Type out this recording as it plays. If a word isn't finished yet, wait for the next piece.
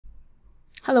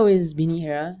Hello, it's Bini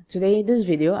here. Today, this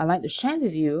video, I'd like to share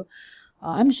with you,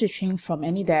 I'm switching from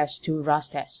Anydesk to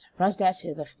Rustdesk. Rustdesk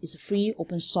is a free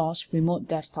open source remote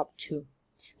desktop tool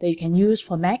that you can use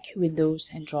for Mac,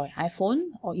 Windows, Android, iPhone,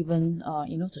 or even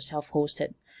to self-host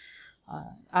it.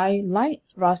 I like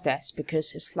Rustdesk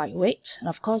because it's lightweight, and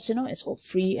of course, it's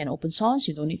free and open source.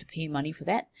 You don't need to pay money for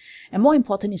that. And more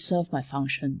important, it serves my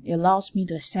function. It allows me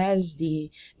to access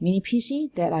the mini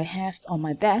PC that I have on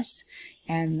my desk,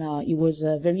 and it was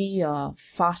a very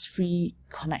fast, free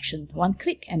connection. One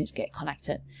click and it's get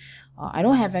connected. I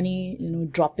don't have any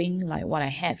dropping like what I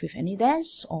have with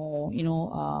Anydesk, or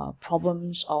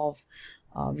problems of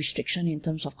restriction in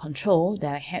terms of control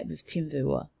that I had with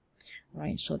Teamviewer.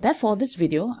 Right, so therefore this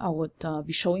video I would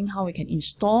be showing how you can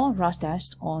install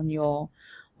Rustdesk on your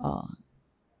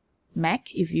Mac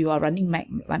if you are running Mac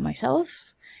like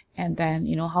myself, and then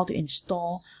how to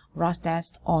install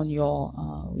Rustdesk on your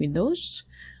Windows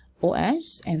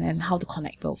OS, and then how to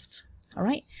connect both.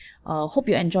 Alright, hope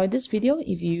you enjoyed this video.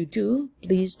 If you do,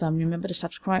 please remember to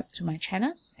subscribe to my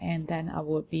channel, and then I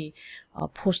will be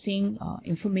posting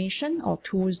information or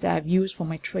tools that I've used for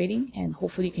my trading, and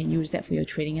hopefully you can use that for your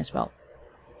trading as well.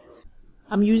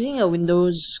 I'm using a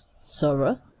Windows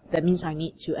server. That means I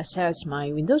need to access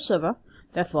my Windows server.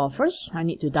 Therefore, first I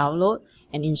need to download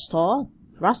and install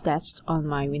Rustdesk on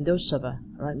my Windows server,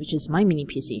 right, which is my mini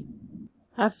PC.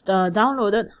 After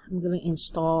downloaded, I'm going to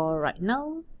install right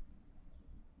now.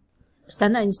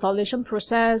 Standard installation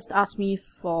process asks me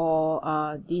for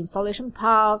the installation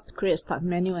path, create a start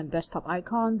menu and desktop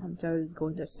icon. I'm just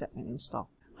going to accept and install.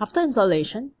 After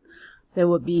installation, there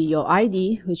will be your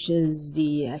ID, which is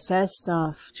the access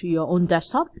to your own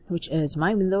desktop, which is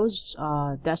my Windows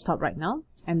desktop right now,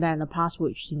 and then the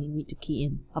password which you need to key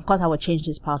in. Of course, I will change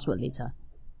this password later.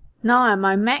 Now I'm on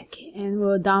my Mac, and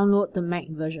we'll download the Mac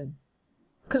version.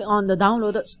 Click on the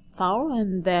downloaded file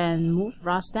and then move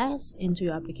Rustdesk into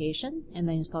your application, and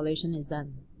the installation is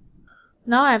done.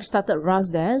 Now I've started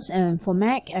Rustdesk, and for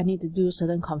Mac I need to do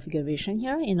certain configuration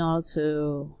here in order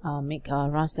to make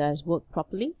Rustdesk work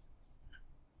properly.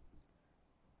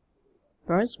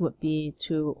 First would be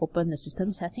to open the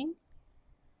system setting,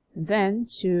 then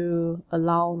to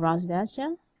allow Rustdesk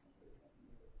here.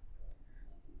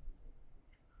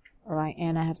 Alright,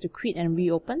 and I have to quit and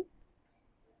reopen.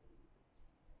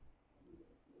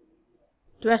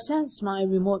 To access my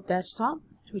remote desktop,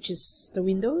 which is the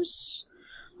Windows,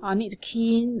 I need to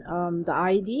key in the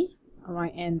ID,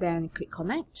 alright, and then click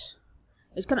connect.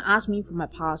 It's going to ask me for my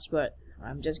password.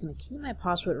 I'm just going to key my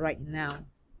password right now.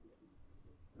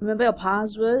 Remember, your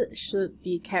password should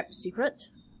be kept secret,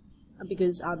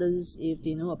 because others, if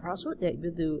they know a password, they're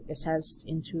able to access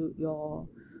into your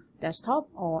desktop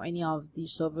or any of the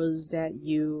servers that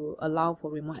you allow for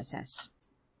remote access.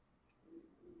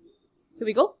 Here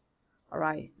we go.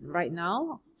 Alright, right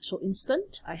now, so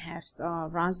instant, I have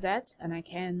Rustdesk, and I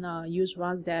can use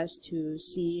Rustdesk to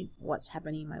see what's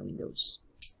happening in my Windows.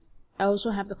 I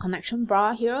also have the connection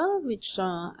bar here, which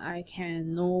I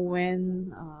can know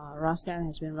when Rustdesk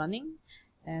has been running,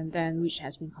 and then which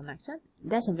has been connected.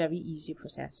 That's a very easy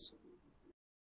process.